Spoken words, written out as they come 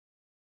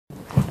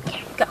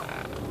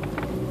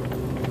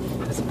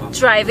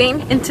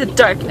driving into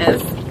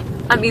darkness.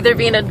 I'm either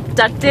being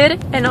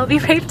abducted and I'll be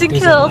raped and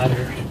killed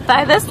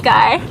by this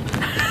guy.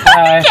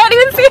 I can't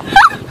even see.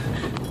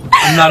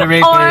 I'm not a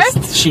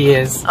rapist. She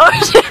is. Or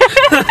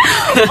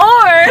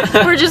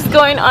we're just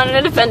going on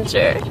an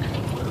adventure.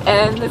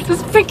 And this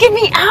is freaking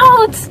me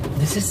out.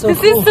 This is so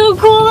cool. This is so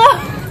cool.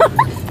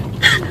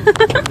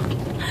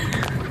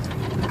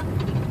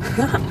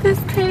 This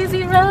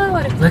crazy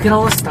road. Look at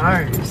all the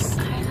stars.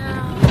 I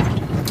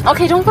know.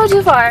 Okay, don't go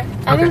too far.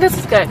 I think this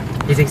is good.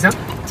 You think so?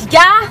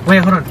 Yeah. Wait,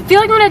 hold on. I feel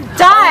like I'm gonna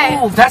die.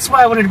 Oh, that's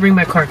why I wanted to bring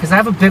my car, because I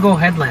have a big old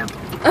headlamp.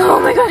 Oh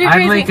my god, you're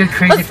crazy. I have like a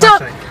crazy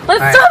flashlight.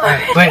 Let's stop.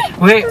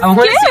 Wait. I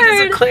want to see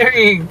this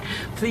clearing.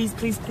 Please.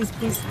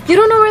 You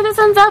don't know where this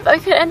ends up. I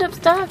could end up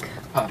stuck.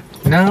 Oh,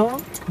 no.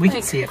 We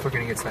can see if we're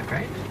going to get stuck,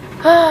 right?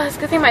 Oh, it's a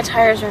good thing my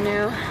tires are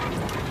new.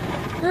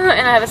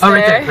 And I have a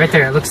spare. Oh, right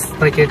there. It looks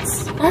like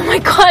it's... Oh my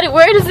god,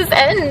 where does this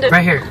end?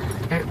 Right here.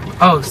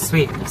 Oh,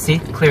 sweet. See?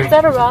 Clearing. Is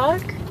that a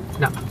rock?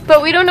 No.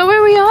 But we don't know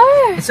where we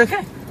are. It's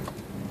okay.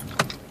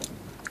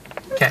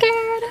 I'm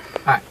scared.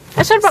 Alright.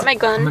 I should have brought my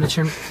gun. I'm gonna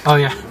turn... Oh,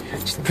 yeah.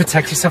 Just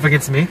protect yourself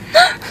against me.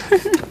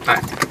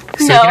 Alright.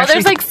 So no,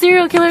 there's like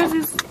serial killers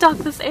who stalk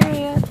this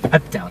area. I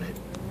doubt it.